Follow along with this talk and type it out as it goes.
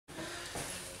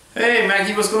Hey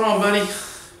Macky, what's going on, buddy?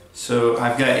 So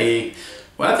I've got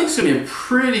what I think is going to be a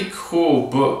pretty cool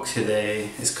book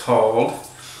today. It's called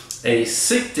A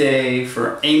Sick Day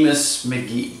for Amos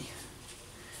McGee.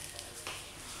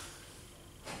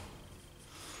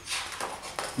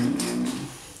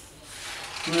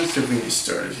 Let's see if we can get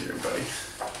started here, buddy.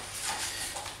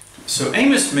 So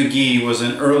Amos McGee was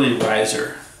an early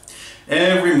riser.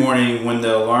 Every morning when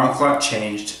the alarm clock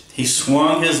changed, he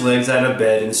swung his legs out of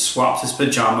bed and swapped his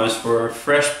pajamas for a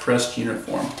fresh pressed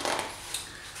uniform.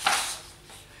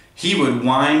 He would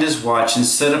wind his watch and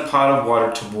set a pot of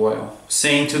water to boil,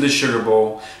 saying to the sugar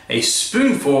bowl, "A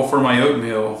spoonful for my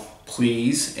oatmeal,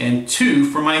 please, and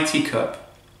 2 for my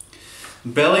teacup."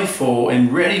 Belly full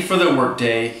and ready for the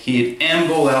workday, he'd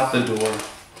amble out the door.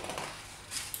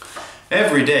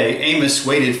 Every day, Amos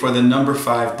waited for the number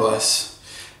 5 bus.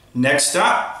 "Next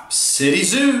stop, City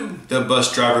Zoo," the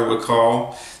bus driver would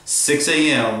call. 6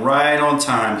 a.m., right on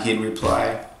time, he'd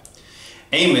reply.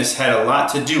 Amos had a lot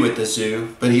to do at the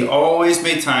zoo, but he always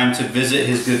made time to visit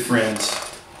his good friends.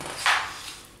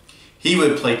 He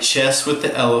would play chess with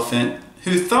the elephant,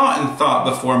 who thought and thought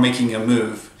before making a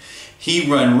move. He'd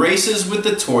run races with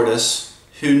the tortoise,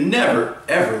 who never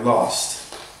ever lost.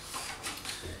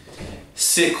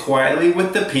 Sit quietly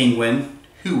with the penguin,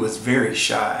 who was very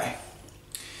shy.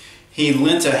 He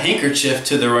lent a handkerchief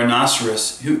to the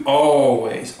rhinoceros, who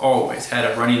always had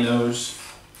a runny nose.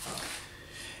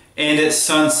 And at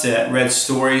sunset read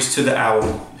stories to the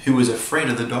owl, who was afraid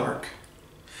of the dark.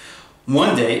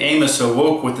 One day Amos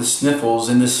awoke with the sniffles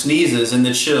and the sneezes and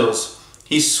the chills.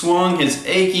 He swung his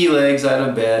achy legs out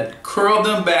of bed, curled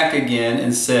them back again,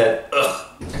 and said, "Ugh,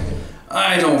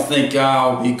 I don't think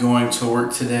I'll be going to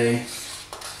work today."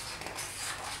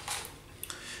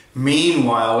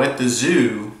 Meanwhile, at the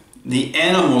zoo, the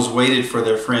animals waited for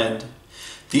their friend.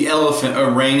 The elephant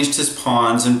arranged his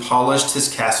pawns and polished his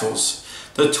castles.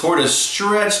 The tortoise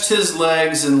stretched his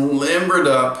legs and limbered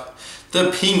up.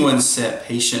 The penguin sat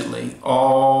patiently,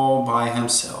 all by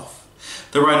himself.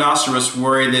 The rhinoceros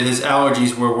worried that his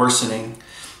allergies were worsening.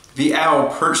 The owl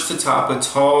perched atop a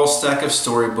tall stack of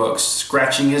storybooks,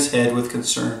 scratching his head with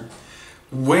concern.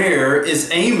 "Where is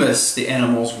Amos?" the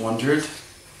animals wondered.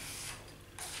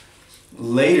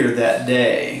 Later that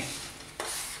day,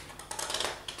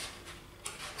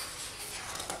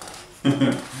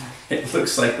 it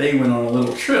looks like they went on a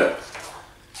little trip.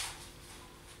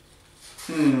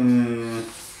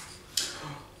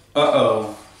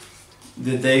 Uh-oh.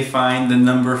 Did they find the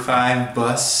number 5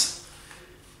 bus?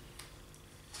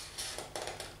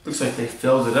 Looks like they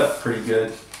filled it up pretty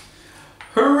good.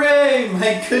 Hooray!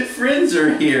 My good friends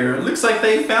are here. Looks like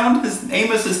they found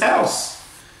Amos's house.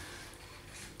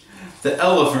 The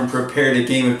elephant prepared a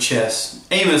game of chess.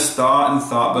 Amos thought and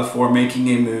thought before making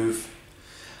a move.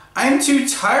 "I'm too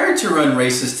tired to run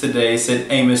races today," said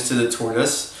Amos to the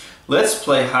tortoise. "Let's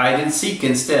play hide and seek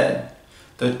instead."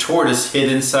 The tortoise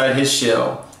hid inside his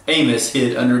shell. Amos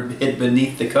hid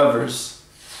beneath the covers.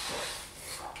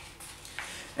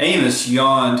 Amos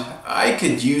yawned. "I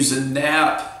could use a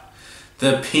nap."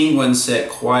 The penguin sat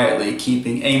quietly,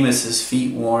 keeping Amos's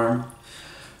feet warm.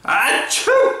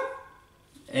 Achoo!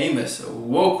 Amos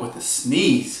awoke with a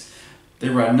sneeze.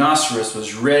 The rhinoceros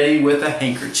was ready with a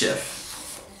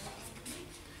handkerchief.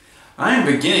 "I am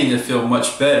beginning to feel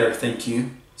much better, thank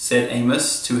you," said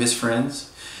Amos to his friends.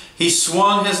 He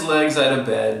swung his legs out of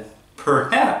bed.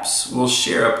 "Perhaps we'll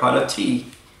share a pot of tea."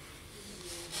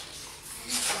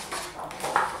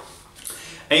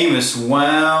 Amos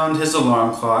wound his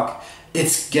alarm clock.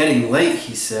 "It's getting late,"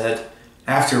 he said.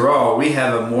 "After all, we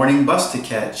have a morning bus to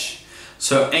catch."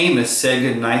 So Amos said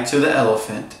goodnight to the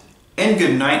elephant, and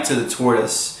goodnight to the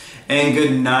tortoise, and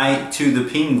goodnight to the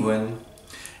penguin,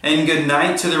 and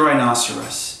goodnight to the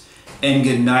rhinoceros, and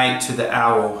goodnight to the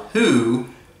owl, who,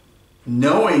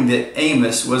 knowing that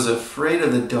Amos was afraid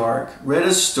of the dark, read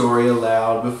a story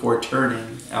aloud before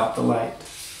turning out the light.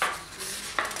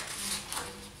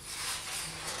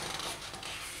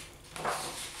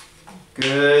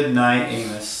 Good night,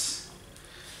 Amos.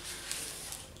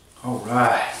 All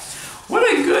right. What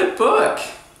a good book.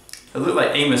 It looked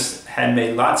like Amos had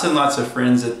made lots and lots of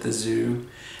friends at the zoo.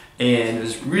 And it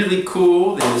was really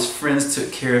cool that his friends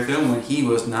took care of him when he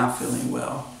was not feeling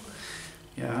well.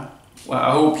 Yeah. Well,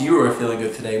 I hope you are feeling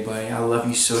good today, buddy. I love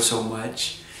you so, so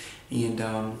much. And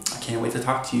I can't wait to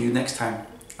talk to you next time.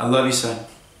 I love you, son.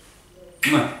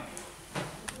 Mwah.